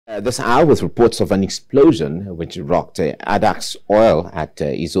This hour with reports of an explosion which rocked Addax oil at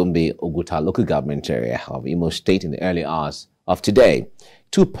Izombe Oguta local government area of Imo State in the early hours of today.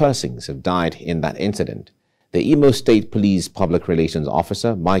 2 persons have died in that incident. The Imo State Police Public Relations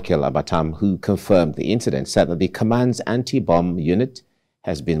Officer, Micheal Abattam, who confirmed the incident, said that the command's anti-bomb unit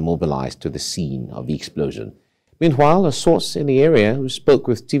has been mobilized to the scene of the explosion. Meanwhile, a source in the area who spoke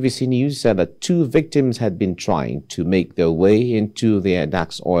with TVC News said that 2 victims had been trying to make their way into the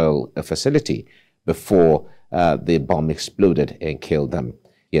Addax oil facility before the bomb exploded and killed them.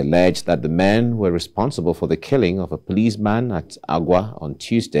 He alleged that the men were responsible for the killing of a policeman at Agwa on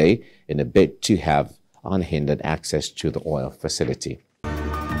Tuesday in a bid to have unhindered access to the oil facility.